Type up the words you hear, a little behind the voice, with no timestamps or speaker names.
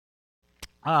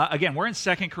Again, we're in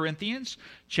 2 Corinthians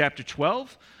chapter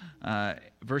 12,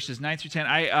 verses 9 through 10.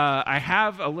 I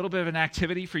have a little bit of an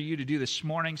activity for you to do this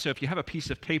morning, so if you have a piece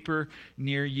of paper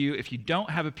near you, if you don't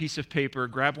have a piece of paper,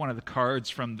 grab one of the cards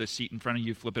from the seat in front of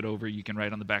you, flip it over, you can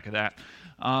write on the back of that.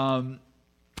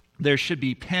 There should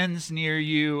be pens near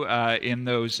you in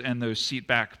those seat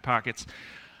back pockets.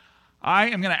 I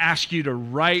am going to ask you to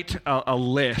write a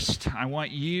list. I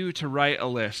want you to write a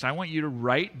list. I want you to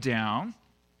write down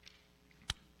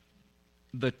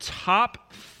the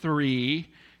top 3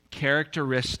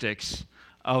 characteristics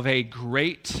of a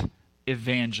great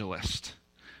evangelist.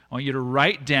 I want you to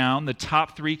write down the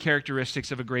top 3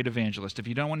 characteristics of a great evangelist. If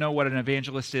you don't know what an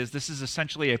evangelist is, this is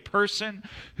essentially a person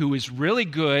who is really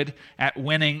good at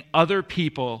winning other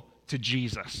people to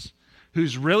Jesus,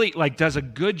 who's really does a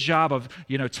good job of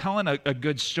telling a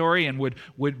good story and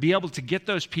would be able to get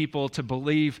those people to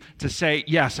believe, to say,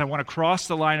 yes, I want to cross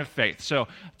the line of faith. So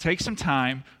take some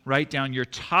time, write down your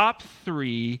top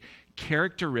 3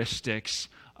 characteristics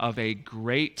of a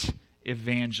great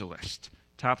evangelist.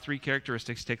 Top 3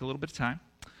 characteristics. Take a little bit of time,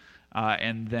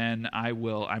 and then I'm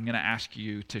going to ask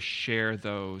you to share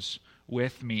those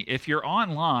with me. If you're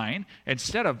online,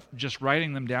 instead of just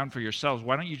writing them down for yourselves,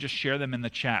 why don't you just share them in the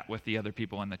chat with the other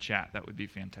people in the chat? That would be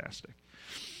fantastic.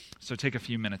 So take a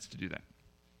few minutes to do that.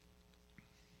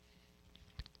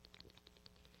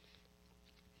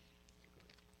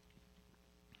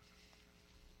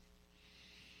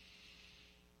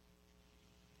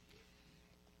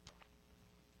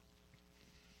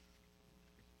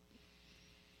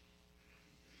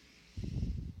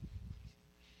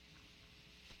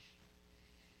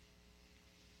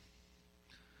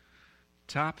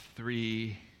 Top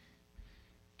 3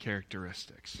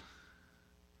 characteristics.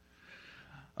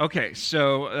 Okay,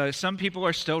 so some people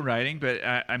are still writing, but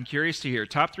I'm curious to hear.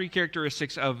 Top 3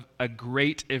 characteristics of a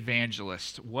great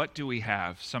evangelist. What do we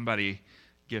have? Somebody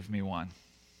give me one.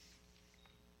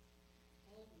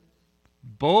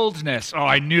 Boldness. Oh,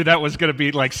 I knew that was going to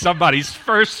be like somebody's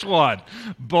first one.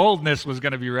 Boldness was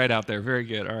going to be right out there. Very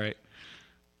good. All right.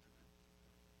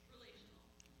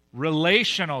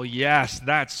 Relational, yes,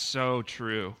 that's so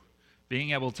true.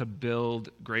 Being able to build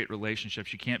great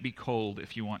relationships. You can't be cold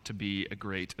if you want to be a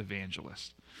great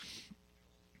evangelist.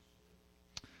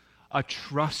 A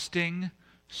trusting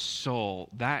soul,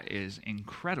 that is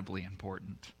incredibly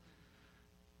important.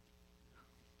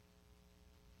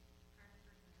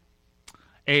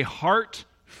 A heart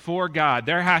for God.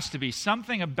 There has to be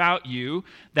something about you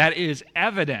that is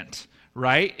evident,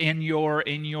 right? In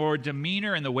your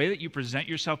demeanor and the way that you present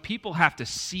yourself, people have to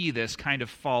see this kind of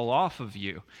fall off of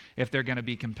you if they're going to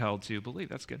be compelled to believe.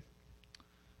 That's good.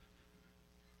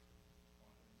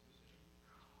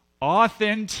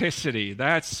 Authenticity.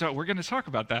 We're going to talk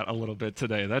about that a little bit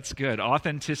today. That's good.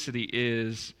 Authenticity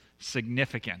is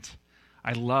significant.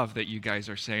 I love that you guys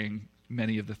are saying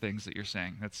many of the things that you're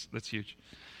saying. That's huge.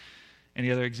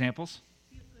 Any other examples?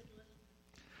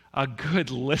 A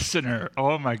good listener.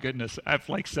 Oh my goodness. I've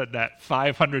said that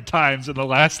 500 times in the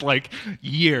last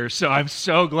year. So I'm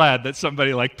so glad that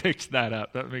somebody picks that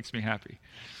up. That makes me happy.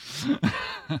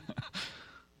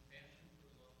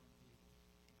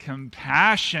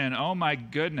 Compassion. Oh my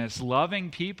goodness.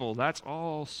 Loving people. That's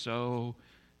all so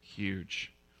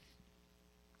huge.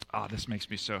 Oh, this makes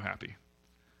me so happy.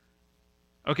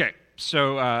 Okay.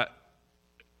 So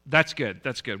that's good.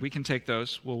 That's good. We can take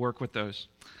those. We'll work with those.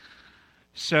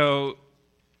 So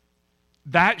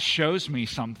that shows me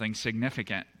something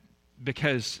significant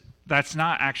because that's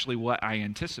not actually what I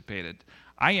anticipated.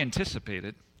 I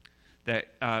anticipated that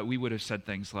we would have said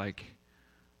things like,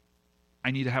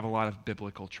 I need to have a lot of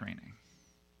biblical training.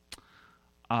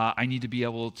 I need to be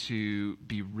able to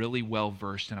be really well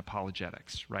versed in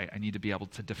apologetics, right? I need to be able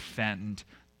to defend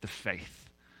the faith.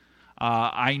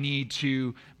 I need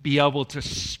to be able to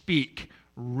speak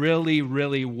really,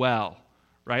 really well.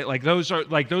 Right? Those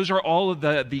are all of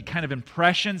the kind of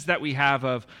impressions that we have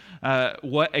of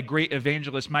what a great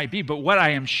evangelist might be. But what I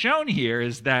am shown here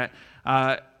is that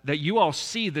you all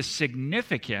see the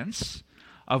significance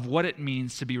of what it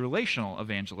means to be relational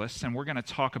evangelists, and we're going to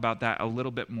talk about that a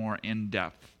little bit more in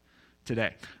depth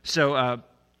today.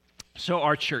 So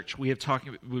our church, we've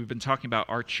been talking about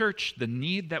our church, the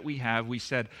need that we have. We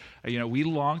said, we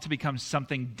long to become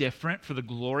something different for the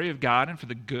glory of God and for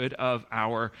the good of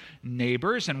our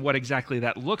neighbors. And what exactly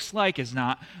that looks like is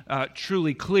not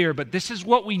truly clear, but this is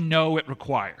what we know it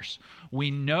requires.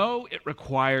 We know it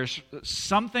requires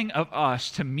something of us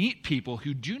to meet people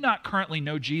who do not currently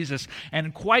know Jesus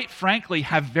and quite frankly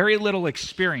have very little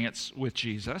experience with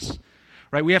Jesus.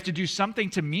 right? We have to do something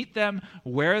to meet them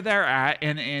where they're at,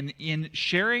 and in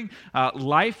sharing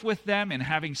life with them and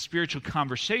having spiritual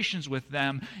conversations with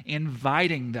them,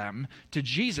 inviting them to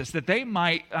Jesus, that they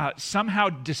might somehow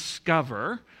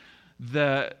discover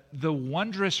the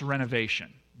wondrous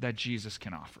renovation that Jesus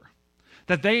can offer.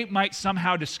 That they might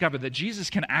somehow discover that Jesus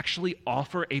can actually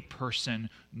offer a person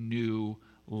new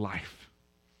life.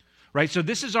 Right? So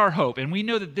this is our hope, and we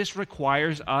know that this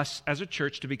requires us as a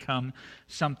church to become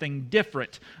something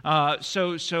different.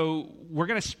 So we're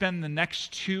going to spend the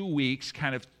next 2 weeks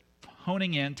kind of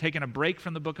honing in, taking a break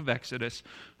from the book of Exodus,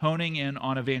 honing in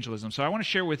on evangelism. So I want to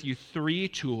share with you 3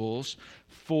 tools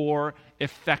for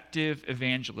effective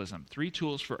evangelism. 3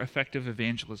 tools for effective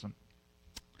evangelism.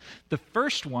 The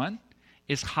first one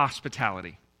is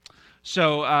hospitality.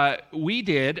 So we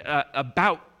did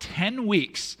about 10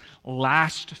 weeks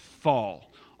last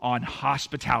fall on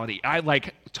hospitality. I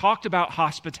talked about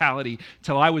hospitality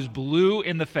till I was blue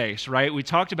in the face, right? We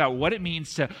talked about what it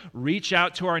means to reach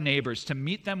out to our neighbors, to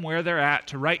meet them where they're at,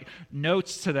 to write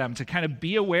notes to them, to kind of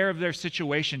be aware of their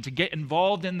situation, to get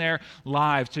involved in their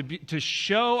lives, to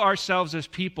show ourselves as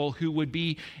people who would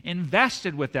be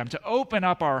invested with them, to open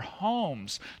up our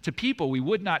homes to people we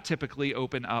would not typically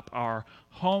open up our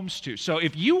homes to. So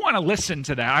if you want to listen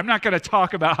to that, I'm not going to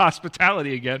talk about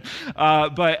hospitality again,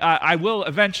 but I will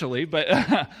eventually.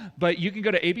 But you can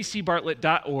go to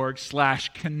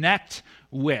abcbartlett.org/connect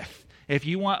with. If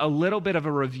you want a little bit of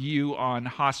a review on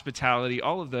hospitality,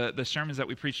 all of the sermons that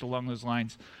we preached along those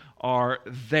lines are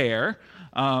there.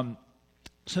 So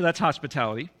that's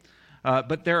hospitality.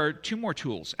 But there are 2 more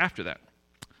tools after that.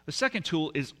 The second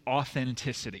tool is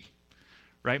authenticity.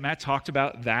 Right, Matt talked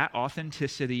about that.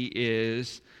 Authenticity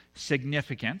is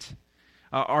significant.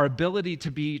 Our ability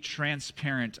to be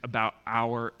transparent about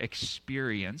our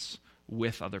experience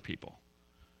with other people.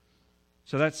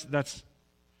 So that's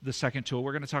the second tool.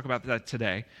 We're going to talk about that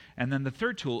today. And then the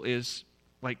third tool is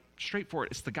straightforward.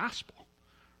 It's the gospel.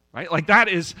 Right? That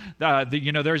is,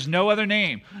 there's no other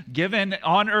name given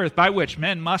on earth by which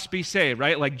men must be saved,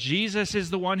 right? Jesus is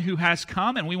the one who has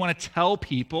come, and we want to tell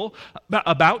people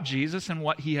about Jesus and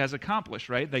what he has accomplished,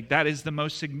 right? That is the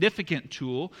most significant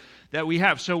tool that we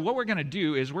have. So what we're going to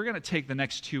do is we're going to take the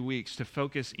next 2 weeks to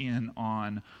focus in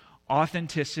on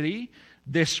authenticity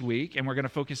this week, and we're going to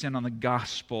focus in on the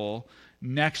gospel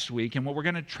next week. And what we're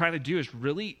going to try to do is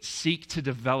really seek to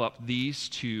develop these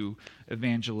 2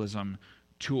 evangelism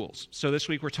tools. So this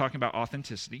week we're talking about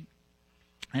authenticity.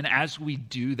 And as we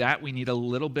do that, we need a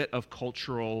little bit of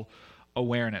cultural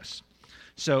awareness.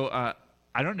 So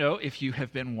I don't know if you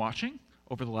have been watching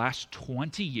over the last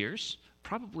 20 years,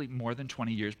 probably more than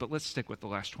 20 years, but let's stick with the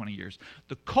last 20 years.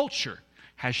 The culture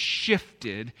has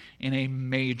shifted in a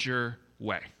major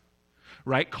way.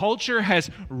 Right? Culture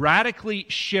has radically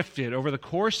shifted over the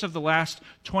course of the last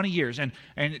 20 years. And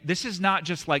this is not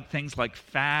just things like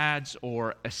fads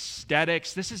or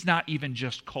aesthetics. This is not even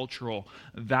just cultural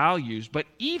values, but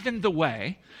even the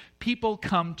way people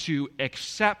come to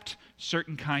accept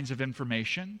certain kinds of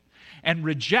information and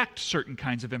reject certain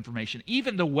kinds of information.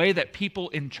 Even the way that people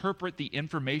interpret the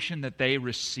information that they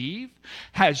receive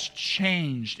has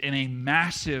changed in a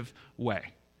massive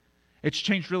way. It's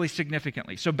changed really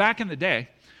significantly. So back in the day,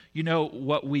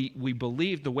 what we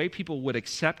believed, the way people would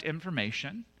accept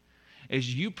information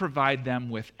is you provide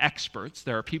them with experts.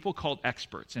 There are people called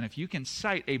experts. And if you can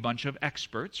cite a bunch of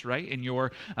experts, right, in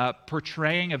your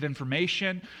portraying of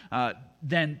information,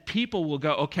 then people will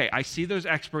go, okay, I see those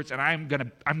experts and I'm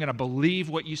gonna believe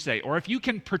what you say. Or if you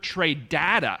can portray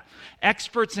data,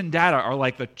 experts and data are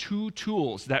like the 2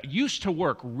 tools that used to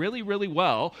work really, really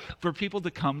well for people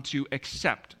to come to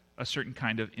accept a certain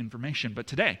kind of information. But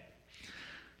today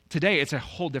it's a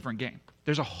whole different game.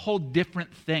 There's a whole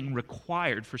different thing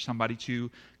required for somebody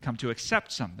to come to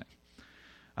accept something.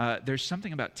 There's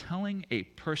something about telling a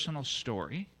personal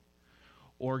story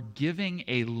or giving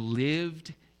a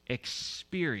lived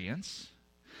experience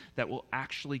that will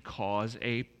actually cause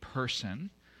a person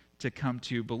to come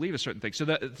to believe a certain thing. So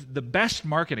the best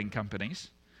marketing companies,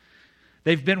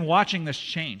 they've been watching this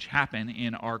change happen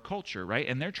in our culture, right?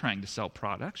 And they're trying to sell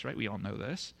products, right? We all know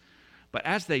this. But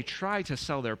as they try to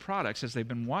sell their products, as they've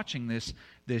been watching this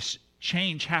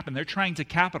change happen, they're trying to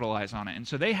capitalize on it. And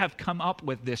so they have come up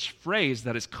with this phrase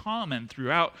that is common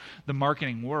throughout the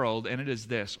marketing world, and it is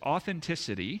this: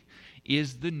 authenticity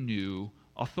is the new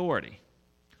authority.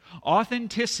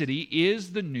 Authenticity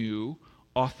is the new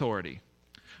authority.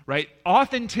 right?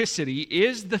 Authenticity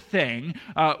is the thing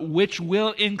which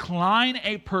will incline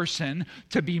a person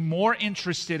to be more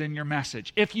interested in your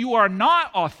message. If you are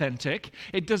not authentic,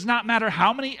 it does not matter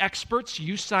how many experts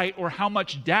you cite or how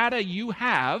much data you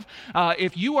have.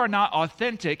 If you are not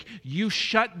authentic, you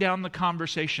shut down the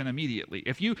conversation immediately.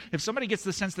 If somebody gets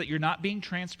the sense that you're not being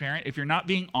transparent, if you're not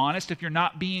being honest, if you're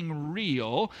not being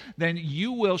real, then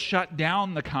you will shut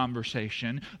down the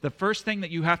conversation. The first thing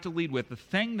that you have to lead with, the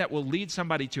thing that will lead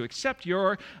somebody to accept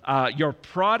your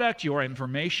product, your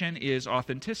information, is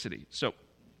authenticity. So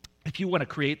if you want to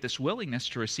create this willingness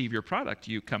to receive your product,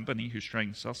 you company who's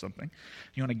trying to sell something,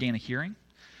 you want to gain a hearing,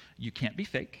 you can't be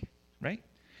fake, right?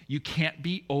 You can't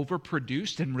be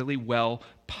overproduced and really well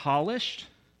polished.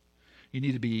 You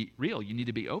need to be real. You need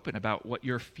to be open about what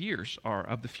your fears are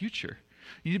of the future.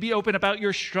 You need to be open about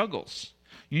your struggles.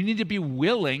 You need to be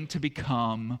willing to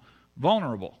become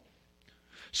vulnerable.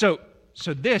 So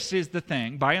this is the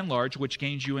thing, by and large, which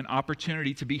gains you an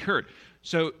opportunity to be heard.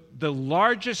 So the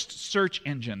largest search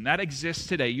engine that exists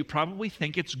today, you probably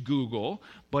think it's Google,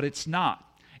 but it's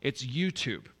not. It's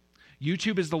YouTube.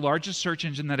 YouTube is the largest search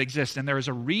engine that exists, and there is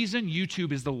a reason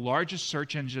YouTube is the largest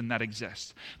search engine that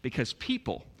exists, because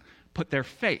people put their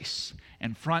face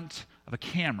in front of a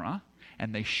camera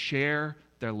and they share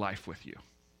their life with you.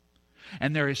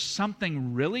 And there is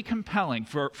something really compelling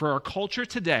for our culture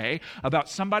today about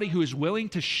somebody who is willing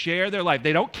to share their life.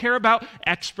 They don't care about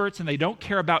experts and they don't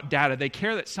care about data. They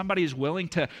care that somebody is willing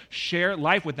to share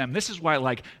life with them. This is why,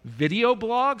 like, video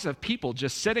blogs of people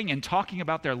just sitting and talking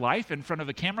about their life in front of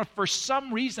a camera, for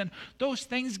some reason, those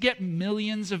things get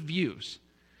millions of views.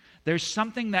 There's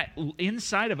something that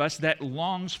inside of us that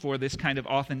longs for this kind of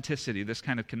authenticity, this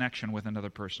kind of connection with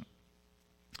another person.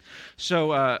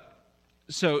 So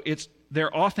it's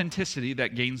their authenticity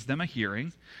that gains them a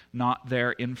hearing, not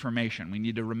their information. We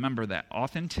need to remember that.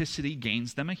 Authenticity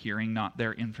gains them a hearing, not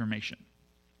their information.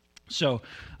 So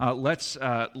let's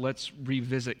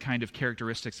revisit kind of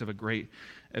characteristics of a great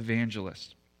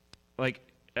evangelist.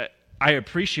 I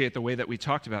appreciate the way that we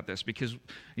talked about this, because,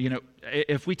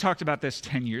 if we talked about this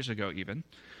 10 years ago even,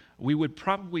 we would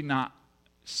probably not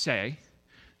say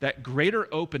that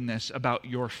greater openness about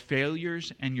your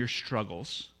failures and your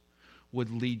struggles would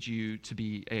lead you to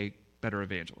be a better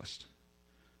evangelist.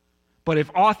 But if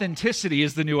authenticity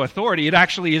is the new authority, it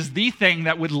actually is the thing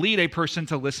that would lead a person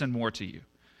to listen more to you.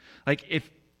 Like if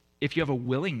you have a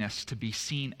willingness to be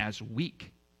seen as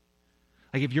weak,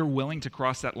 like if you're willing to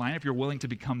cross that line, if you're willing to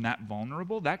become that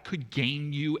vulnerable, that could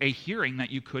gain you a hearing that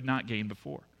you could not gain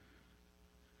before.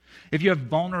 If you have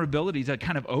vulnerability to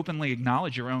kind of openly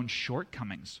acknowledge your own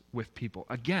shortcomings with people,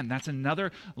 again, that's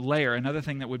another layer, another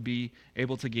thing that would be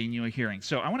able to gain you a hearing.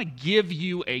 So I want to give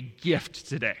you a gift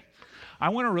today. I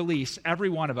want to release every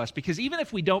one of us, because even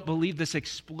if we don't believe this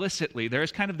explicitly, there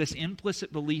is kind of this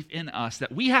implicit belief in us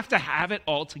that we have to have it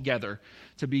all together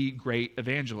to be great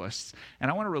evangelists. And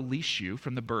I want to release you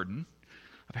from the burden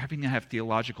of having to have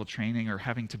theological training or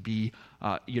having to be,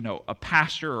 a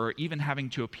pastor, or even having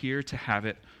to appear to have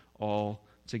it all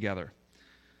together.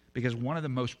 Because one of the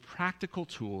most practical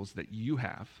tools that you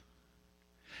have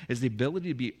is the ability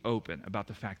to be open about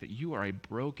the fact that you are a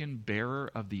broken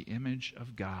bearer of the image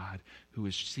of God who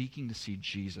is seeking to see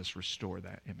Jesus restore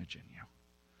that image in you.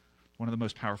 One of the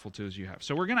most powerful tools you have.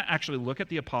 So we're going to actually look at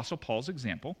the Apostle Paul's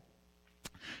example,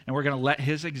 and we're going to let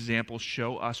his example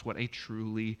show us what a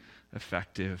truly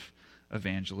effective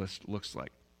evangelist looks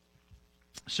like.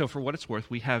 So for what it's worth,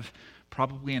 we have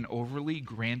probably an overly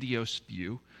grandiose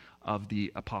view of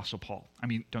the Apostle Paul. I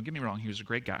mean, don't get me wrong, he was a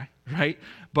great guy, right?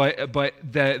 But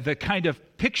the kind of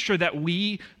picture that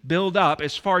we build up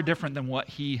is far different than what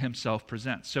he himself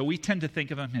presents. So we tend to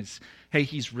think of him as, hey,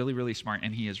 he's really, really smart,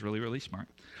 and he is really, really smart.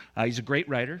 He's a great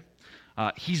writer.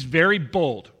 He's very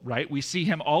bold, right? We see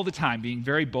him all the time being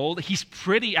very bold. He's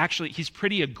pretty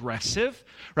aggressive,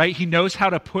 right? He knows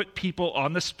how to put people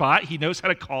on the spot. He knows how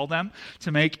to call them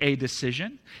to make a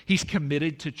decision. He's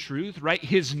committed to truth, right?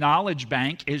 His knowledge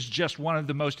bank is just one of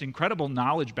the most incredible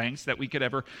knowledge banks that we could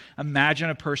ever imagine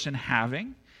a person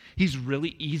having. He's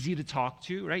really easy to talk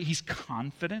to, right? He's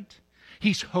confident.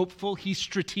 He's hopeful, he's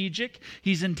strategic,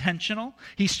 he's intentional.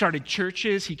 He started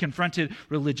churches, he confronted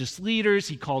religious leaders,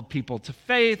 he called people to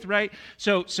faith, right?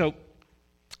 So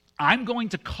I'm going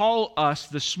to call us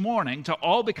this morning to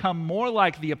all become more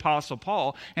like the Apostle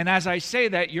Paul. And as I say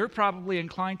that, you're probably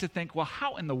inclined to think, well,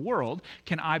 how in the world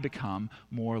can I become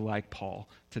more like Paul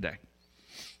today?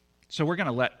 So we're going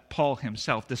to let Paul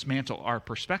himself dismantle our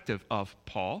perspective of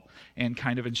Paul and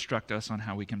kind of instruct us on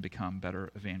how we can become better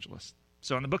evangelists.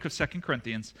 So in the book of 2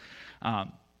 Corinthians,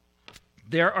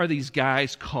 there are these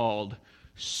guys called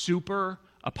super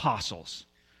apostles.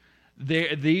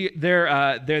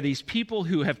 They're these people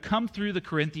who have come through the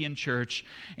Corinthian church,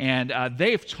 and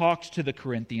they've talked to the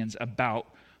Corinthians about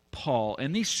Paul.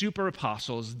 And these super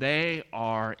apostles, they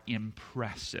are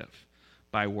impressive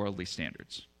by worldly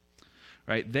standards.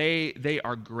 Right? They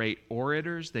are great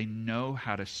orators. They know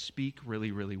how to speak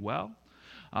really, really well.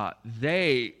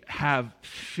 They have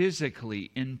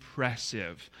physically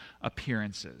impressive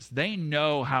appearances. They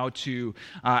know how to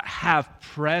have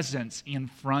presence in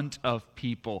front of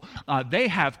people. They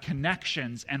have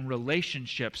connections and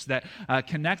relationships that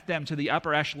connect them to the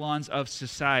upper echelons of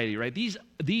society. Right?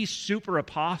 These super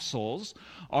apostles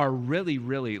are really,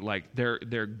 really like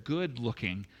they're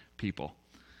good-looking people,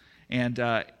 and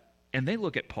they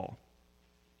look at Paul.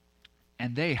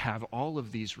 And they have all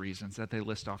of these reasons that they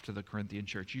list off to the Corinthian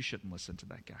church. You shouldn't listen to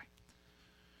that guy.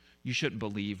 You shouldn't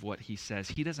believe what he says.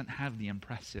 He doesn't have the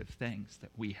impressive things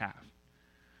that we have.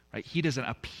 Right? He doesn't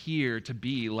appear to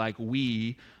be like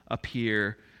we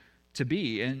appear to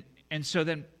be. And so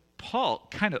then Paul,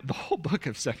 kind of, the whole book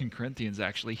of 2 Corinthians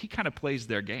actually, he kind of plays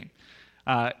their game.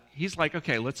 He's like,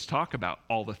 okay, let's talk about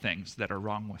all the things that are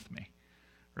wrong with me.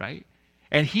 Right?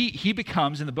 And he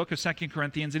becomes, in the book of 2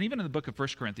 Corinthians, and even in the book of 1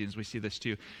 Corinthians, we see this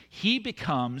too, he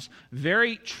becomes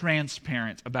very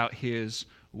transparent about his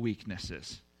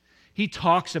weaknesses. He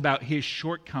talks about his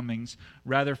shortcomings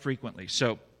rather frequently.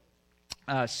 So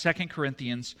 2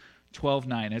 Corinthians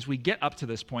 12:9. As we get up to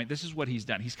this point, this is what he's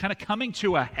done. He's kind of coming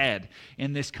to a head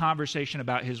in this conversation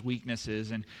about his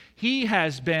weaknesses. And he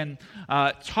has been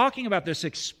talking about this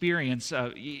experience.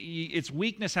 It's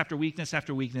weakness after weakness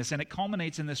after weakness. And it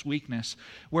culminates in this weakness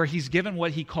where he's given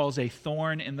what he calls a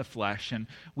thorn in the flesh. And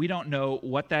we don't know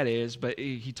what that is, but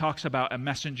he talks about a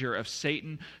messenger of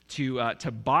Satan to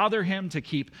bother him, to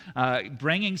keep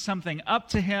bringing something up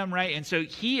to him, right? And so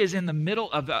he is in the middle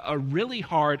of a really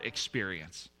hard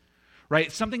experience. Right?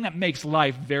 Something that makes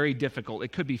life very difficult.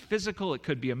 It could be physical, it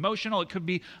could be emotional, it could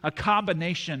be a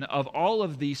combination of all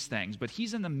of these things. But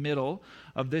he's in the middle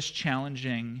of this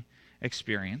challenging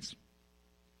experience.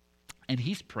 And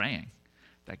he's praying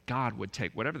that God would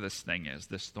take whatever this thing is,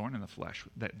 this thorn in the flesh,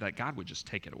 that God would just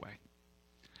take it away.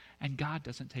 And God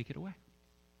doesn't take it away.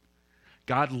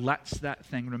 God lets that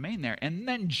thing remain there. And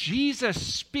then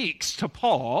Jesus speaks to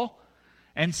Paul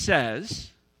and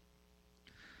says,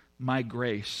 "My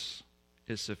grace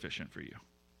is sufficient for you.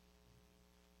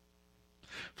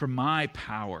 For my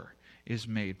power is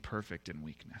made perfect in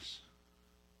weakness."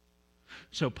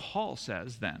 So Paul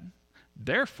says then,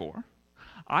 "Therefore,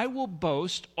 I will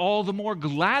boast all the more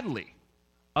gladly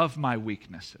of my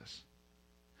weaknesses."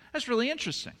 That's really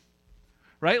interesting,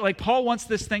 right? Like Paul wants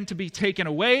this thing to be taken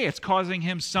away. It's causing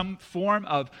him some form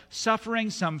of suffering,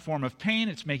 some form of pain.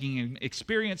 It's making him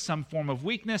experience some form of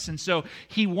weakness. And so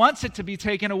he wants it to be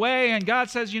taken away. And God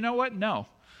says, you know what? No.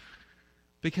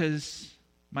 Because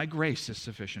my grace is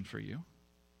sufficient for you.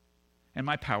 And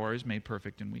my power is made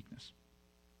perfect in weakness.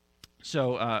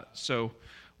 So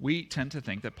we tend to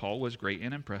think that Paul was great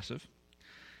and impressive.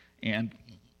 And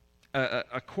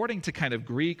according to kind of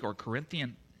Greek or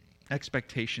Corinthian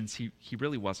expectations, he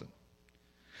really wasn't.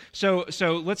 So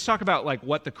let's talk about like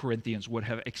what the Corinthians would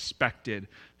have expected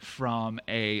from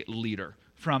a leader,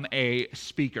 from a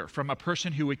speaker, from a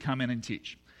person who would come in and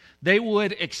teach. They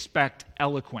would expect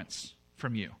eloquence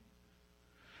from you.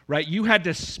 Right? You had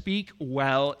to speak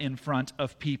well in front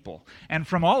of people. And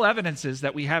from all evidences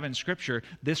that we have in Scripture,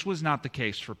 this was not the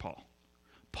case for Paul.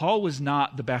 Paul was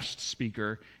not the best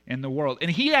speaker in the world.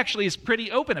 And he actually is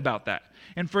pretty open about that.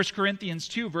 In 1 Corinthians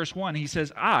 2, verse 1, he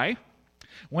says, "I,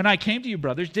 when I came to you,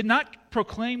 brothers, did not come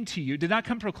proclaiming to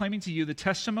you the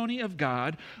testimony of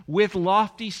God with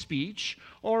lofty speech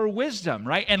or wisdom,"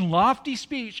 right? And lofty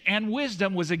speech and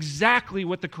wisdom was exactly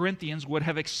what the Corinthians would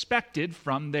have expected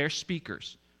from their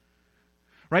speakers.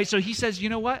 Right? So he says, you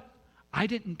know what? I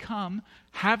didn't come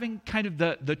having kind of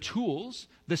the tools,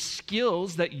 the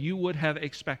skills that you would have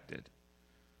expected.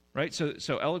 Right?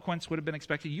 So eloquence would have been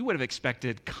expected. You would have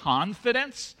expected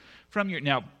confidence from your...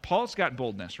 Now, Paul's got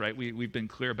boldness, right? We've been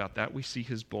clear about that. We see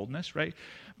his boldness, right?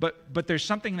 But there's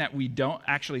something that we don't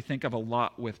actually think of a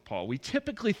lot with Paul. We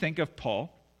typically think of Paul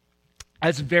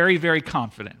as very, very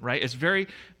confident, right? As very,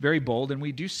 very bold, and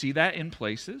we do see that in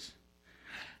places.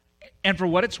 And for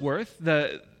what it's worth,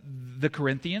 the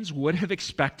Corinthians would have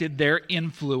expected their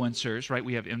influencers, right?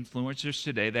 We have influencers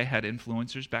today. They had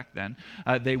influencers back then.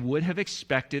 They would have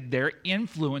expected their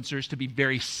influencers to be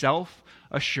very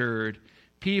self-assured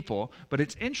people. But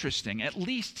it's interesting, at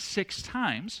least 6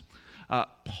 times,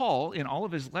 Paul, in all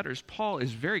of his letters, Paul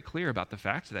is very clear about the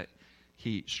fact that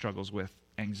he struggles with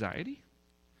anxiety,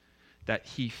 that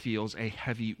he feels a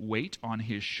heavy weight on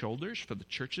his shoulders for the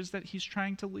churches that he's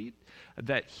trying to lead,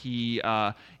 that he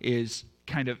is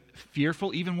kind of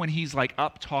fearful. Even when he's like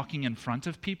up talking in front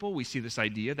of people, we see this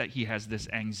idea that he has this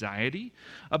anxiety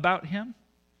about him.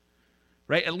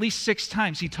 Right? At least 6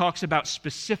 times he talks about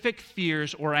specific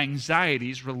fears or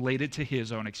anxieties related to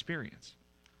his own experience.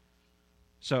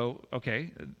 So,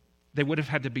 okay, they would have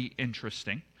had to be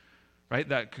interesting, right?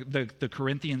 That the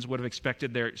Corinthians would have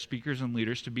expected their speakers and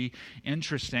leaders to be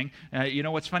interesting. You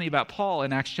know what's funny about Paul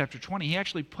in Acts chapter 20? He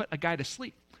actually put a guy to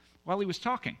sleep while he was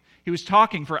talking. He was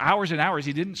talking for hours and hours.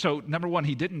 So number one,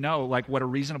 he didn't know like what a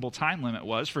reasonable time limit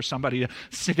was for somebody to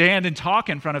stand and talk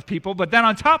in front of people. But then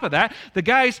on top of that, the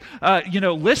guy's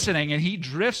listening, and he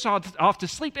drifts off to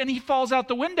sleep, and he falls out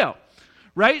the window.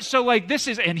 Right? So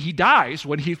and he dies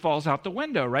when he falls out the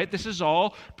window, right? This is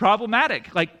all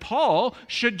problematic. Like, Paul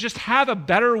should just have a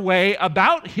better way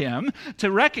about him to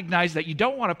recognize that you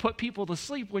don't want to put people to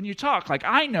sleep when you talk. Like,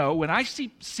 I know when I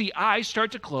see eyes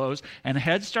start to close and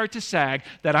heads start to sag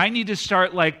that I need to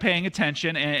start paying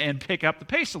attention and pick up the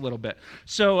pace a little bit.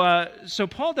 So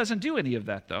Paul doesn't do any of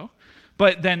that, though.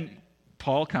 But then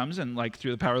Paul comes and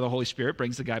through the power of the Holy Spirit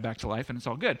brings the guy back to life, and it's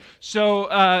all good.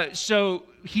 So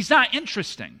he's not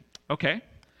interesting, okay?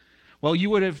 Well, you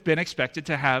would have been expected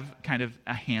to have kind of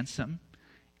a handsome,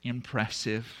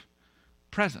 impressive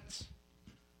presence.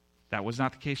 That was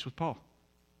not the case with Paul.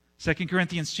 2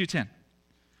 Corinthians 2:10.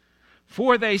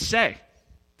 For they say,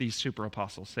 these super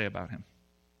apostles say about him,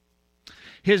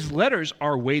 his letters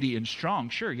are weighty and strong.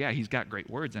 Sure, yeah, he's got great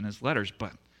words in his letters,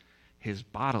 but his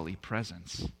bodily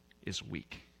presence is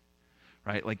weak,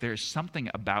 right? There's something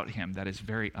about him that is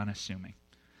very unassuming.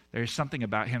 There's something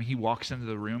about him. He walks into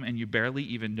the room and you barely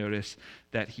even notice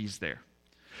that he's there.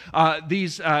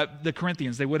 The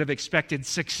Corinthians, they would have expected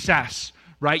success,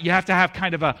 right? You have to have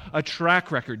kind of a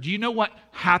track record. Do you know what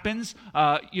happens?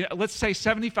 Let's say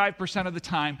 75% of the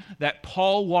time that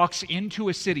Paul walks into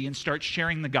a city and starts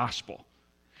sharing the gospel,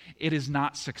 it is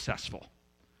not successful.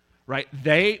 Right?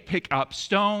 They pick up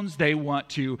stones. They want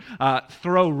to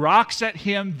throw rocks at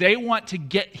him. They want to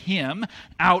get him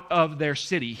out of their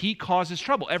city. He causes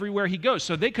trouble everywhere he goes.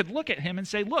 So they could look at him and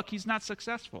say, look, he's not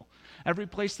successful. Every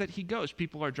place that he goes,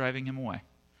 people are driving him away.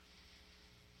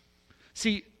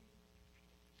 See,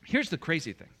 here's the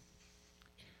crazy thing.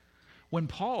 When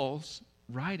Paul's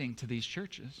writing to these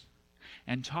churches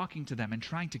and talking to them and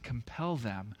trying to compel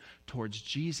them towards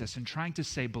Jesus and trying to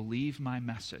say, believe my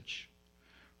message,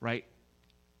 right?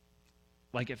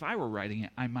 If I were writing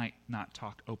it, I might not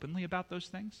talk openly about those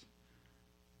things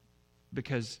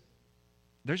because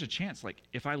there's a chance,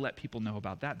 if I let people know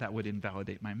about that would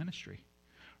invalidate my ministry,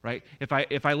 right? If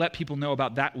I let people know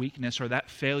about that weakness or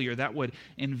that failure, that would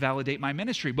invalidate my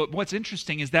ministry. But what's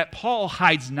interesting is that Paul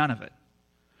hides none of it.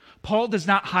 Paul does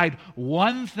not hide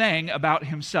one thing about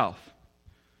himself,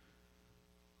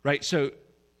 right? So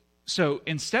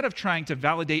instead of trying to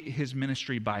validate his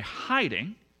ministry by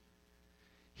hiding,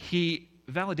 he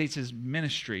validates his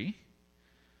ministry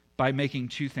by making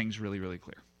 2 things really, really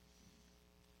clear.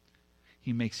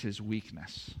 He makes his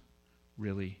weakness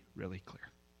really, really clear.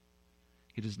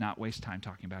 He does not waste time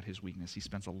talking about his weakness. He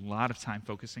spends a lot of time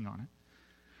focusing on it.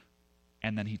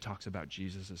 And then he talks about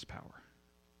Jesus' power.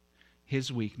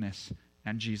 His weakness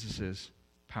and Jesus'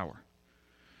 power.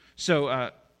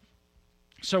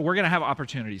 So we're going to have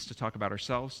opportunities to talk about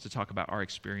ourselves, to talk about our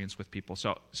experience with people.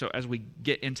 So as we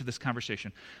get into this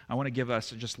conversation, I want to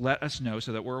just let us know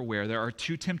so that we're aware there are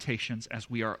 2 temptations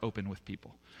as we are open with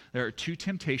people. There are 2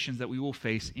 temptations that we will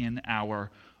face in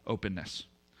our openness.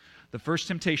 The first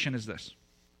temptation is this.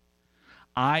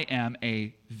 I am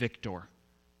a victor,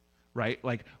 right?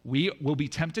 We will be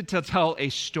tempted to tell a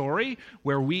story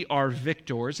where we are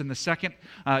victors. And the second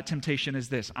temptation is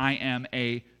this. I am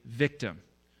a victim.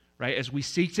 Right? As we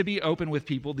seek to be open with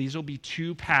people, these will be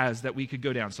 2 paths that we could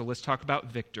go down. So let's talk about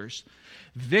victors.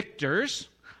 Victors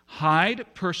hide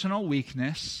personal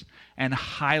weakness and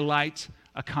highlight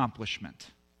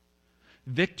accomplishment.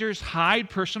 Victors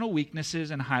hide personal weaknesses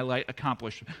and highlight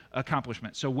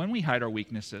accomplishment. So when we hide our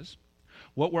weaknesses,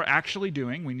 what we're actually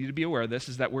doing, we need to be aware of this,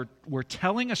 is that we're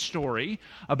telling a story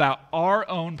about our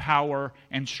own power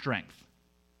and strength.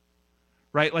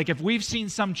 Right? If we've seen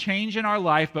some change in our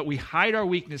life, but we hide our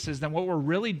weaknesses, then what we're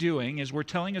really doing is we're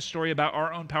telling a story about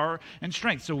our own power and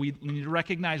strength. So we need to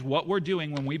recognize what we're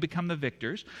doing when we become the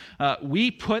victors.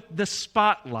 We put the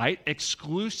spotlight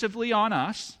exclusively on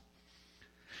us.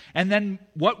 And then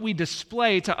what we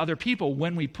display to other people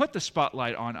when we put the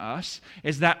spotlight on us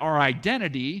is that our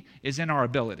identity is in our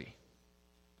ability.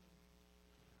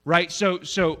 Right? So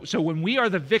when we are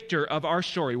the victor of our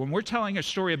story, when we're telling a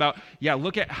story about,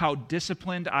 look at how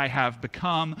disciplined I have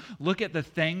become, look at the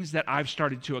things that I've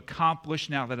started to accomplish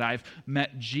now that I've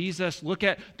met Jesus, look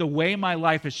at the way my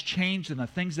life has changed and the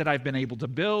things that I've been able to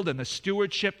build and the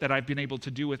stewardship that I've been able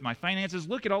to do with my finances,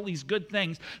 look at all these good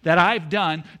things that I've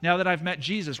done now that I've met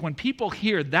Jesus. When people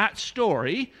hear that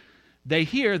story, they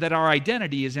hear that our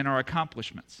identity is in our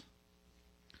accomplishments.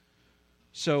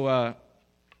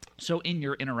 So in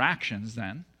your interactions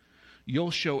then, you'll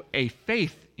show a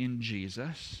faith in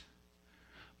Jesus,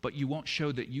 but you won't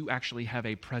show that you actually have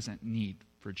a present need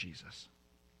for Jesus.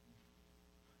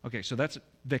 Okay, so that's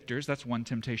victors. That's one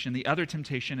temptation. The other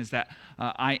temptation is that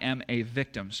I am a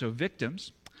victim. So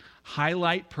victims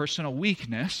highlight personal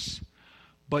weakness,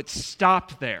 but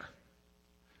stop there.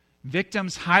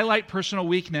 Victims highlight personal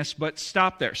weakness, but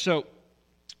stop there. So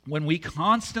when we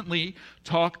constantly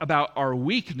talk about our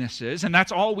weaknesses, and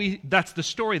that's the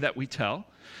story that we tell,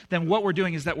 then what we're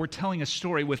doing is that we're telling a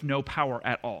story with no power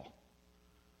at all.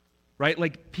 Right?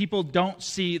 Like, people don't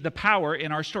see the power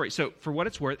in our story. So for what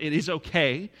it's worth, it is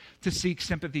okay to seek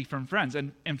sympathy from friends.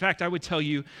 And in fact, I would tell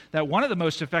you that one of the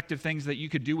most effective things that you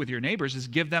could do with your neighbors is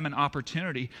give them an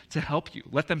opportunity to help you.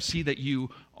 Let them see that you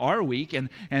are weak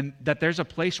and that there's a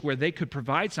place where they could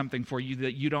provide something for you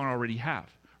that you don't already have.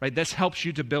 Right? This helps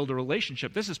you to build a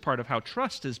relationship. This is part of how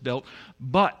trust is built.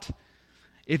 But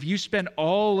if you spend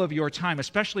all of your time,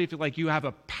 especially if you have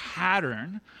a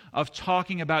pattern of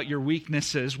talking about your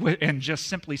weaknesses and just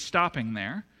simply stopping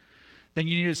there, then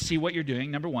you need to see what you're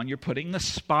doing. Number one, you're putting the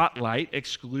spotlight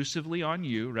exclusively on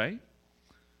you, right?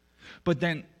 But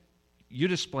then you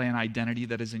display an identity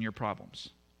that is in your problems.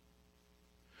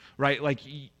 Right? Like,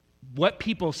 what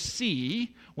people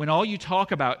see when all you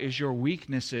talk about is your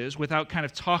weaknesses without kind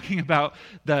of talking about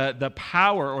the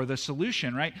power or the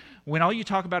solution, right? When all you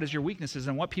talk about is your weaknesses,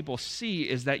 and what people see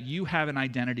is that you have an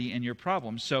identity in your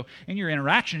problems. So in your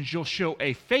interactions, you'll show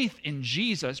a faith in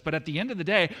Jesus, but at the end of the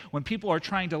day, when people are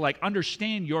trying to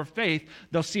understand your faith,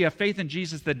 they'll see a faith in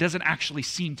Jesus that doesn't actually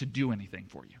seem to do anything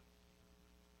for you.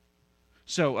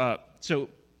 So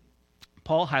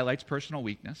Paul highlights personal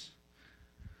weakness.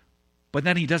 But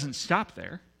then he doesn't stop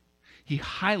there. He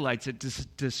highlights it to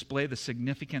display the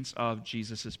significance of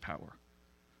Jesus' power.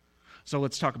 So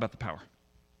let's talk about the power.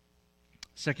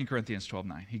 2 Corinthians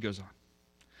 12:9, he goes on.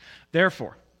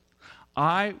 Therefore,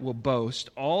 I will boast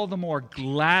all the more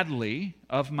gladly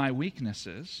of my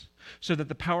weaknesses, so that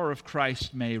the power of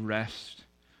Christ may rest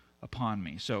upon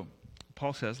me. So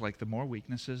Paul says, the more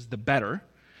weaknesses, the better,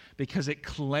 because it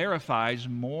clarifies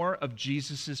more of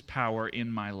Jesus' power in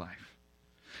my life.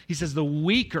 He says, the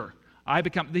weaker I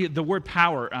become, the word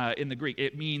power in the Greek,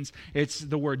 it's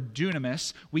the word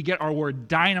dunamis. We get our word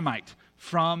dynamite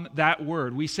from that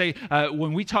word. We say,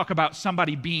 when we talk about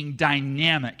somebody being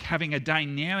dynamic, having a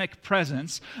dynamic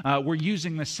presence, we're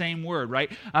using the same word, right?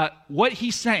 What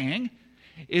he's saying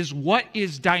is, what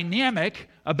is dynamic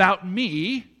about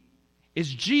me is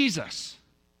Jesus.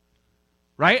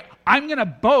 Right? I'm going to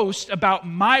boast about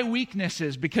my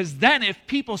weaknesses, because then if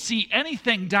people see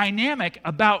anything dynamic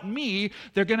about me,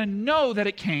 they're going to know that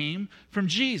it came from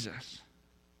Jesus.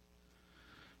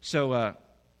 So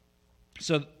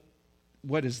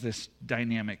what is this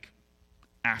dynamic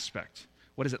aspect?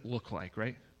 What does it look like,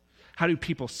 right? How do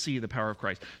people see the power of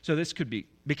Christ? So this could be,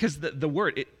 because the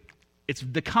word,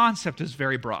 the concept is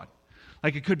very broad.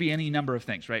 It could be any number of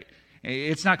things, right?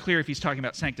 It's not clear if he's talking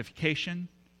about sanctification.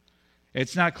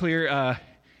 It's not clear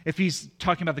if he's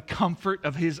talking about the comfort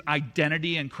of his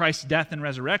identity in Christ's death and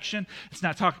resurrection. It's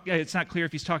not clear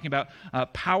if he's talking about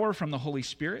power from the Holy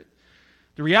Spirit.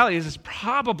 The reality is, it's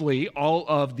probably all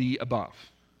of the above.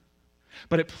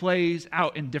 But it plays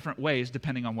out in different ways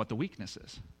depending on what the weakness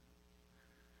is.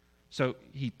 So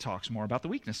he talks more about the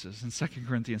weaknesses in 2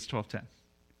 Corinthians 12:10.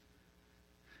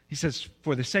 He says,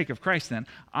 for the sake of Christ then,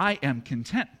 I am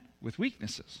content with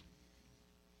weaknesses,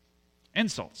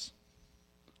 insults,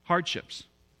 hardships,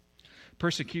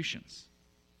 persecutions,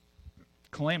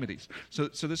 calamities. So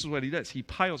this is what he does. He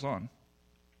piles on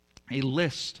a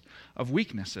list of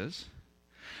weaknesses,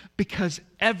 because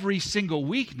every single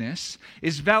weakness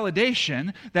is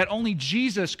validation that only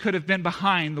Jesus could have been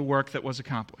behind the work that was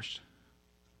accomplished.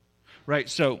 Right?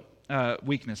 So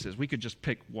weaknesses. We could just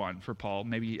pick one for Paul.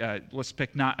 Maybe let's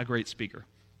pick not a great speaker.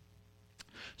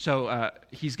 So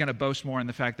he's going to boast more in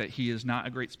the fact that he is not a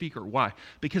great speaker. Why?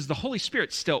 Because the Holy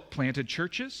Spirit still planted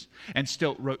churches and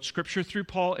still wrote scripture through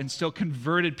Paul and still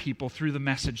converted people through the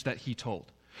message that he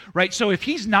told. Right? So if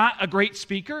he's not a great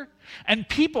speaker and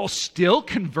people still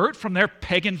convert from their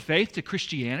pagan faith to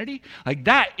Christianity,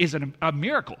 that is a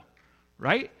miracle.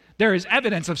 Right? There is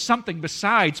evidence of something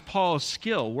besides Paul's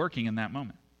skill working in that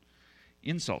moment.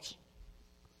 Insults.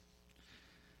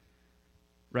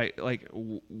 Right? Like,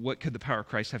 what could the power of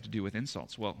Christ have to do with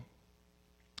insults? Well,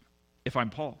 if I'm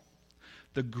Paul,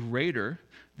 the greater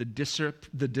the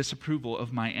disapproval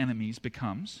of my enemies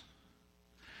becomes,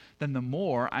 then the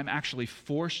more I'm actually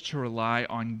forced to rely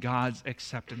on God's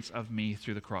acceptance of me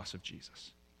through the cross of Jesus.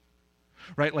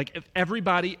 Right? Like, if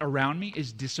everybody around me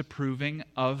is disapproving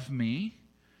of me,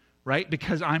 right,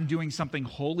 because I'm doing something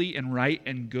holy and right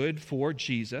and good for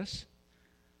Jesus,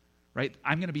 right,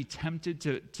 I'm going to be tempted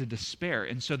to despair.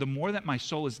 And so the more that my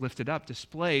soul is lifted up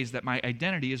displays that my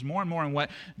identity is more and more in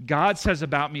what God says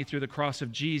about me through the cross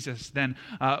of Jesus than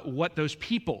what those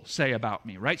people say about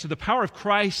me, right? So the power of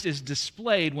Christ is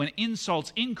displayed when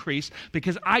insults increase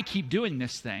because I keep doing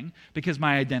this thing because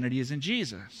my identity is in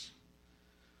Jesus.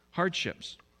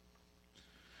 Hardships.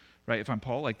 Right, if I'm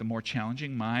Paul, like, the more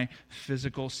challenging my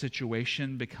physical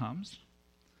situation becomes,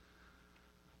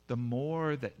 the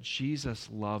more that Jesus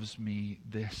loves me,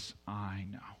 this I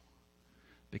know,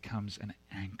 becomes an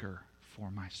anchor for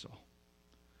my soul.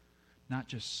 Not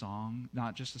just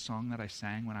a song that I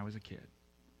sang when I was a kid,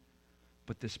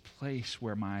 but this place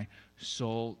where my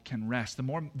soul can rest. The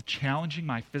more challenging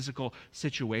my physical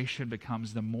situation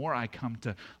becomes, the more I come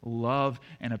to love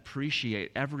and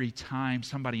appreciate every time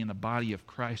somebody in the body of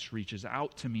Christ reaches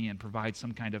out to me and provides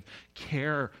some kind of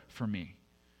care for me.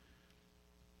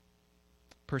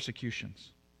 Persecutions.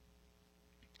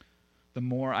 The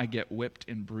more I get whipped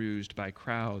and bruised by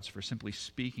crowds for simply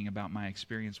speaking about my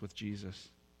experience with Jesus,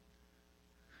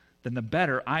 then the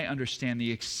better I understand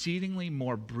the exceedingly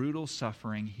more brutal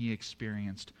suffering he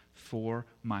experienced for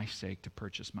my sake to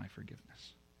purchase my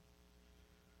forgiveness.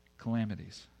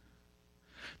 Calamities.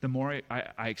 The more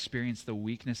I experience the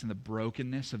weakness and the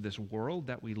brokenness of this world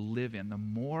that we live in, the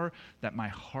more that my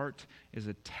heart is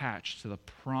attached to the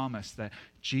promise that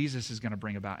Jesus is going to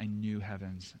bring about a new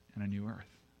heavens and a new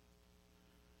earth.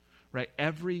 Right?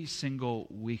 Every single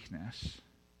weakness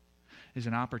is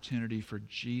an opportunity for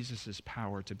Jesus'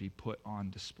 power to be put on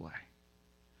display.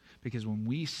 Because when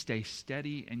we stay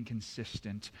steady and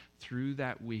consistent through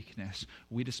that weakness,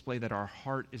 we display that our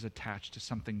heart is attached to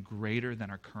something greater than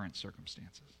our current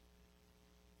circumstances.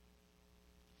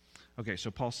 Okay, so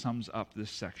Paul sums up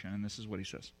this section, and this is what he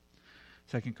says.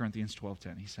 2 Corinthians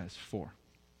 12:10, he says, "For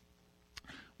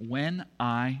when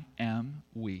I am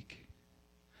weak,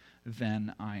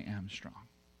 then I am strong."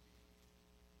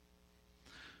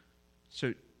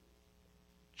 So,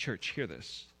 church, hear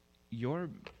this. Your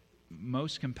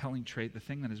most compelling trait, the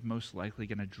thing that is most likely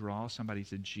going to draw somebody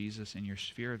to Jesus in your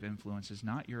sphere of influence, is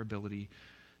not your ability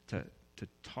to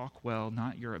talk well,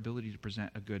 not your ability to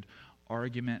present a good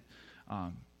argument.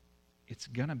 It's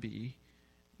going to be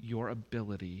your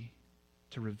ability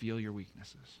to reveal your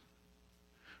weaknesses.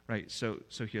 Right? So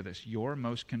hear this. Your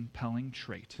most compelling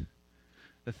trait,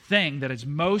 the thing that is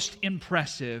most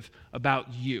impressive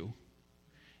about you,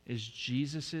 is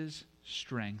Jesus'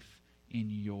 strength in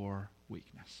your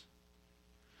weakness.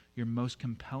 Your most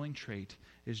compelling trait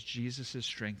is Jesus'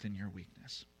 strength in your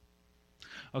weakness.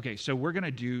 Okay, so we're going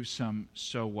to do some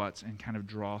so whats and kind of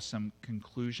draw some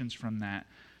conclusions from that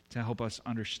to help us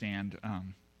understand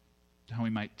how we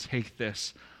might take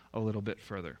this a little bit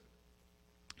further.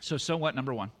 So what,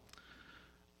 number one?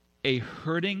 A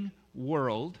hurting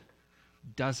world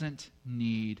doesn't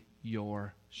need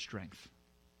your strength.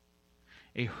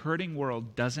 A hurting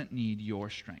world doesn't need your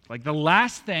strength. Like, the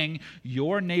last thing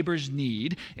your neighbors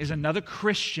need is another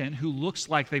Christian who looks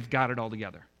like they've got it all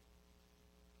together.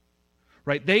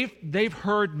 Right? They've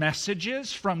heard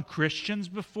messages from Christians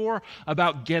before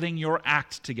about getting your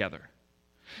act together.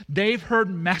 They've heard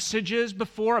messages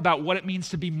before about what it means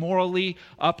to be morally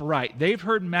upright. They've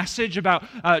heard message about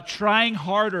trying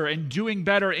harder and doing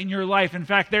better in your life. In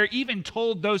fact, they're even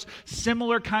told those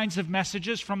similar kinds of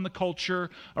messages from the culture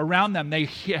around them. They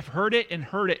have heard it.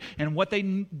 And what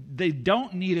they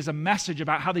don't need is a message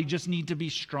about how they just need to be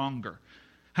stronger,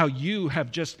 how you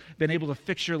have just been able to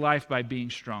fix your life by being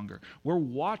stronger. We're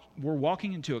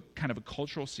walking into a kind of a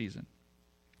cultural season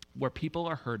where people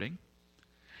are hurting,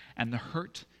 and the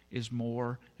hurt is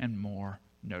more and more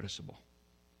noticeable.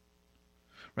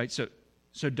 Right? So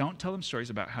don't tell them stories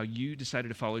about how you decided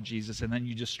to follow Jesus and then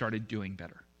you just started doing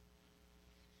better.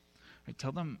 Right?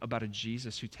 Tell them about a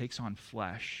Jesus who takes on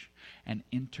flesh and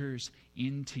enters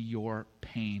into your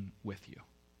pain with you.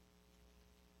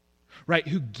 Right?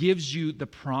 Who gives you the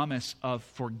promise of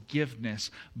forgiveness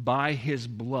by his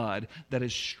blood that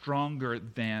is stronger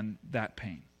than that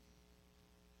pain.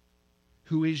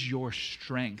 who is your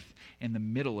strength in the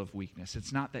middle of weakness.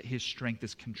 It's not that his strength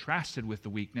is contrasted with the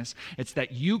weakness. It's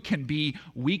that you can be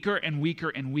weaker and weaker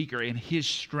and weaker, and his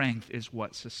strength is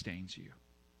what sustains you.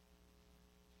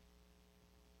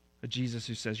 A Jesus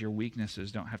who says your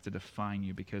weaknesses don't have to define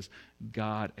you because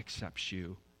God accepts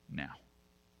you now.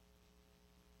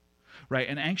 Right?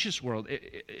 An anxious world,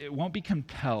 it won't be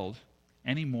compelled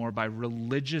anymore by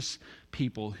religious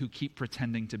people who keep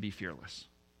pretending to be fearless.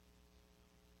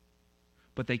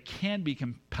 But they can be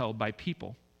compelled by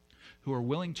people who are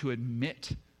willing to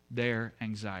admit their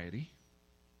anxiety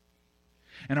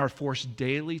and are forced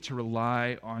daily to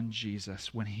rely on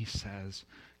Jesus when he says,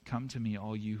 "Come to me,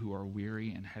 all you who are weary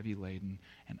and heavy laden,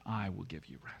 and I will give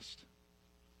you rest."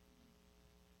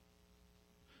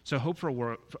 So hope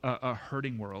for a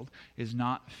hurting world is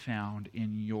not found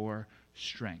in your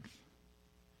strength.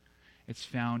 It's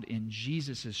found in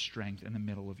Jesus' strength in the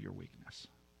middle of your weakness.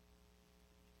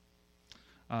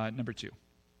 Number 2,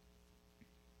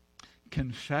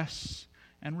 confess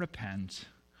and repent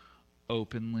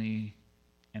openly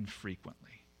and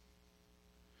frequently.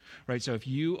 Right, so if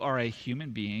you are a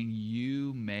human being,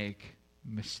 you make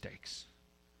mistakes.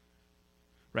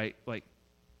 Right, like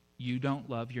you don't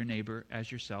love your neighbor as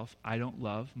yourself. I don't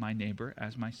love my neighbor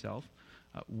as myself.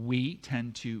 We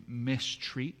tend to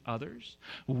mistreat others.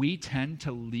 We tend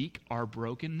to leak our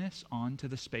brokenness onto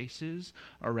the spaces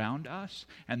around us.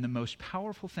 And the most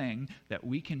powerful thing that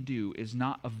we can do is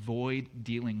not avoid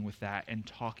dealing with that and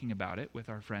talking about it with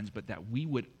our friends, but that we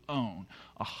would own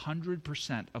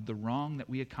 100% of the wrong that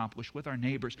we accomplish with our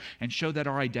neighbors and show that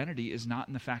our identity is not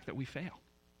in the fact that we fail.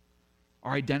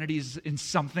 Our identity is in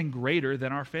something greater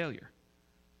than our failure.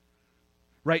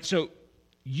 Right? So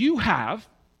you have,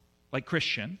 like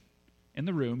Christian in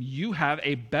the room, you have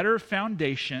a better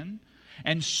foundation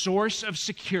and source of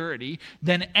security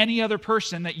than any other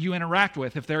person that you interact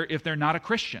with if they're not a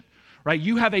Christian. Right?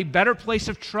 You have a better place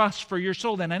of trust for your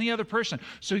soul than any other person.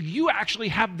 So you actually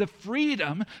have the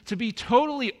freedom to be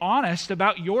totally honest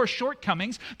about your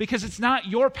shortcomings because it's not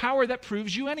your power that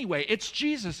proves you anyway. It's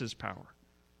Jesus' power.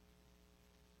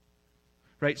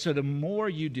 Right? So the more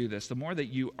you do this, the more that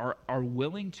you are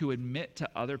willing to admit to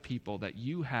other people that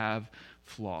you have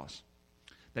flaws,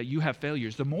 that you have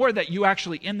failures, the more that you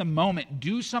actually in the moment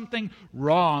do something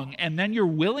wrong, and then you're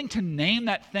willing to name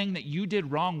that thing that you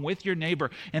did wrong with your neighbor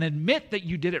and admit that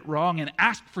you did it wrong and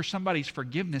ask for somebody's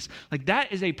forgiveness. Like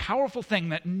that is a powerful thing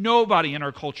that nobody in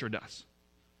our culture does.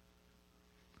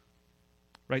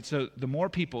 Right? So the more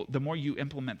you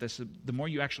implement this, the more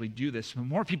you actually do this, the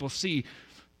more people see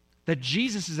that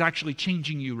Jesus is actually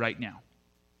changing you right now.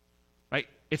 Right?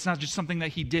 It's not just something that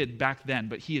he did back then,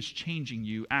 but he is changing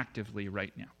you actively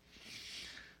right now.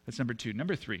 That's number 2.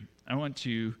 Number 3,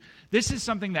 this is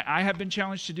something that I have been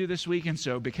challenged to do this week, and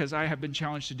so because I have been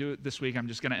challenged to do it this week, I'm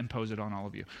just going to impose it on all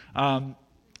of you.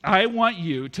 I want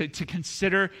you to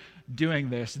consider doing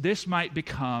this. This might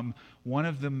become one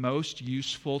of the most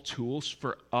useful tools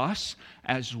for us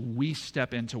as we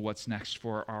step into what's next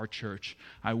for our church.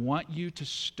 I want you to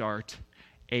start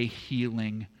a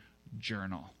healing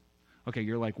journal. Okay,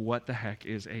 you're like, what the heck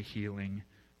is a healing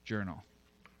journal?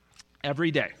 Every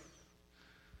day,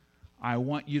 I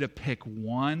want you to pick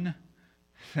one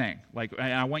thing. Like,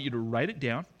 I want you to write it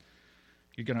down.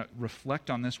 You're going to reflect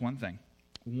on this one thing.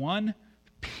 One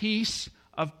piece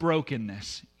of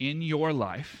brokenness in your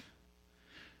life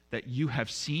that you have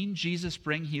seen Jesus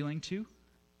bring healing to,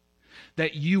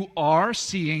 that you are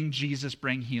seeing Jesus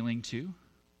bring healing to,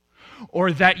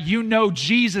 or that you know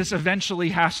Jesus eventually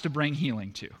has to bring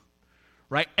healing to.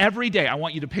 Right? Every day, I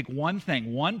want you to pick one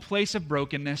thing, one place of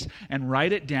brokenness, and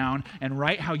write it down, and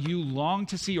write how you long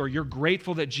to see, or you're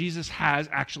grateful that Jesus has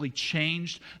actually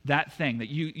changed that thing, that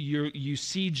you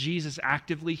see Jesus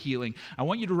actively healing. I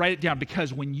want you to write it down,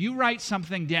 because when you write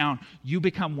something down, you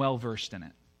become well-versed in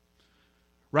it.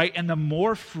 Right? And the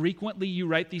more frequently you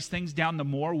write these things down, the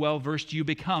more well-versed you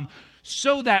become,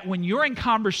 so that when you're in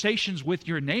conversations with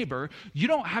your neighbor, you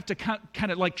don't have to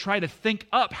kind of like try to think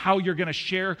up how you're going to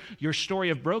share your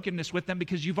story of brokenness with them,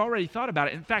 because you've already thought about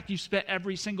it. In fact, you spent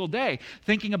every single day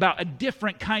thinking about a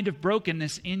different kind of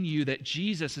brokenness in you that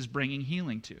Jesus is bringing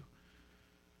healing to.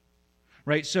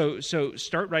 Right? So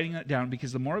start writing that down,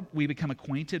 because the more we become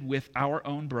acquainted with our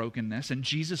own brokenness and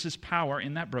Jesus' power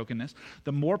in that brokenness,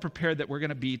 the more prepared that we're going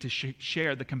to be to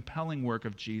share the compelling work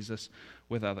of Jesus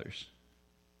with others.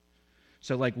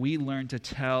 So like we learn to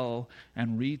tell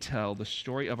and retell the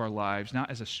story of our lives,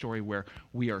 not as a story where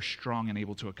we are strong and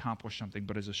able to accomplish something,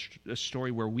 but as a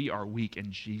story where we are weak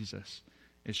and Jesus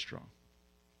is strong.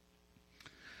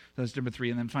 So that's number 3.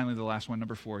 And then finally the last one,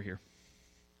 number 4 here.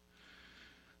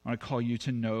 I want to call you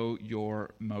to know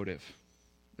your motive.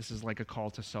 this is like a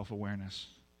call to self-awareness.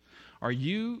 Are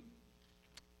you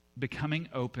becoming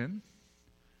open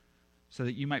so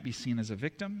that you might be seen as a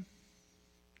victim?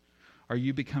 Are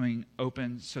you becoming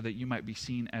open so that you might be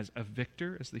seen as a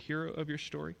victor, as the hero of your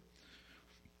story?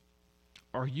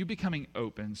 Are you becoming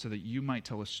open so that you might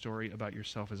tell a story about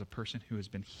yourself as a person who has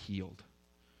been healed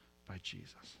by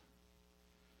Jesus?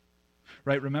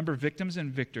 Right? Remember, victims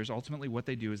and victors, ultimately what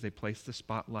they do is they place the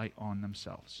spotlight on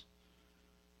themselves.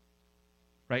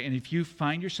 Right? And if you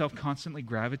find yourself constantly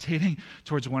gravitating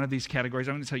towards one of these categories,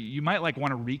 I'm going to tell you, you might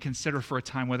want to reconsider for a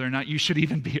time whether or not you should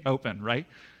even be open, right?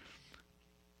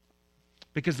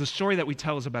 Because the story that we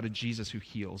tell is about a Jesus who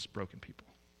heals broken people.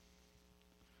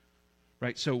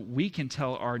 Right? So we can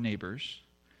tell our neighbors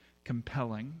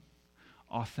compelling,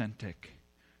 authentic,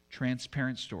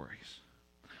 transparent stories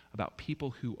about people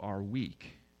who are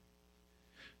weak,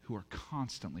 who are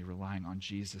constantly relying on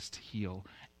Jesus to heal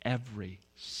every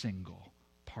single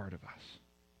part of us.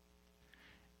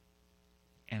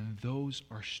 And those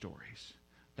are stories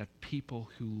that people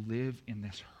who live in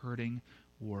this hurting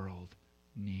world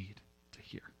need to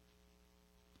hear.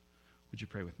 Would you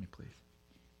pray with me, please?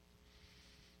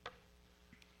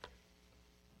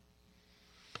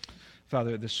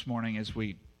 Father, this morning as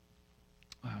we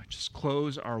just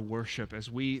close our worship, as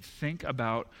we think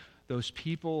about those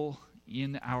people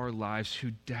in our lives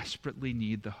who desperately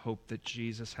need the hope that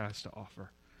Jesus has to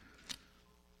offer,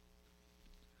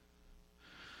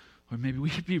 or maybe we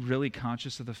could be really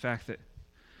conscious of the fact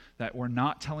that we're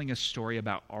not telling a story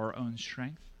about our own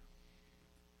strength,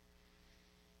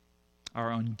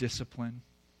 our own discipline,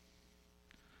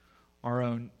 our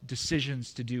own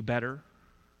decisions to do better,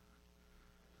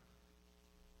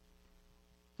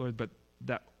 Lord, but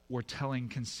that we're telling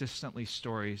consistently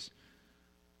stories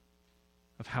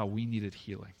of how we needed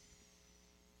healing,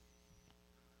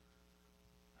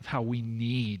 of how we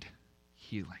need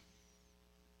healing,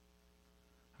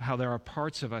 of how there are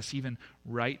parts of us even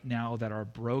right now that are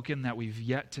broken, that we've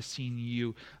yet to see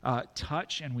you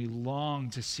touch, and we long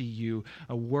to see you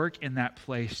work in that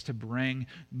place to bring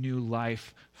new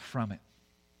life from it.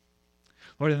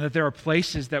 Lord, and that there are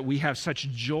places that we have such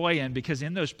joy in, because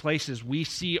in those places we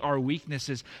see our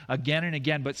weaknesses again and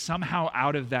again, but somehow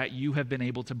out of that you have been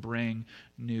able to bring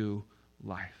new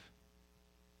life.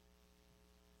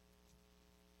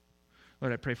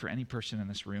 Lord, I pray for any person in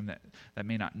this room that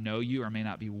may not know you or may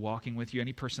not be walking with you,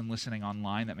 any person listening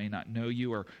online that may not know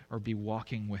you or be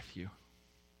walking with you.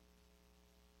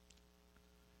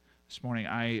 This morning,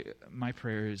 my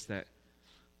prayer is that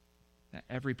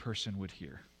every person would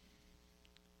hear.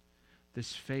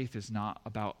 This faith is not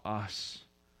about us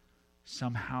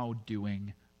somehow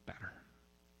doing better,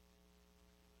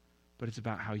 but it's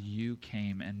about how you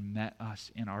came and met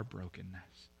us in our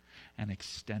brokenness and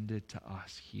extended to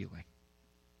us healing,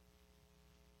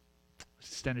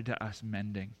 extended to us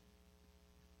mending,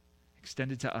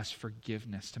 extended to us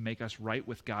forgiveness, to make us right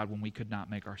with God when we could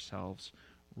not make ourselves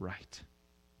right.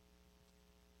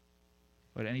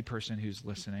 But any person who's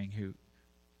listening who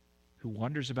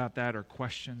wonders about that or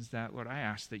questions that, Lord, I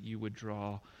ask that you would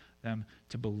draw them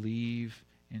to believe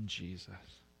in Jesus.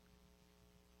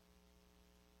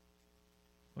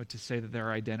 Lord, to say that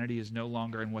their identity is no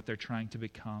longer in what they're trying to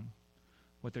become,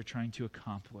 what they're trying to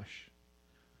accomplish,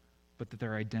 but that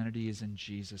their identity is in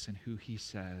Jesus and who he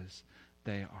says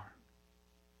they are.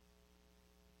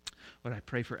 Lord, I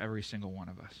pray for every single one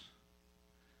of us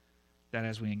that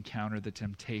as we encounter the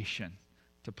temptation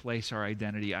to place our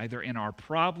identity either in our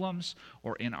problems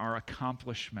or in our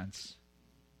accomplishments,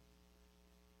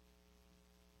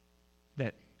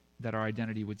 that our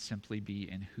identity would simply be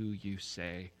in who you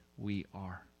say we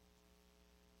are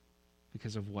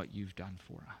because of what you've done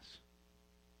for us.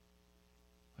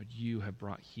 Lord, you have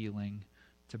brought healing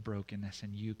to brokenness,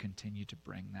 and you continue to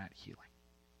bring that healing.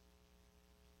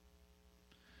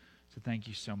 So thank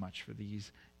you so much for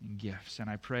these gifts. And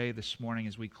I pray this morning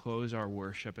as we close our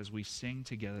worship, as we sing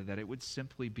together, that it would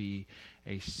simply be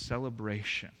a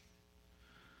celebration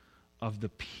of the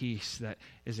peace that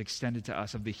is extended to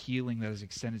us, of the healing that is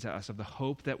extended to us, of the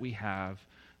hope that we have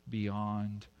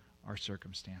beyond our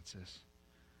circumstances.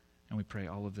 And we pray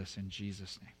all of this in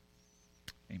Jesus'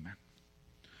 name. Amen.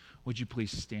 Would you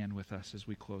please stand with us as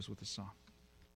we close with a song?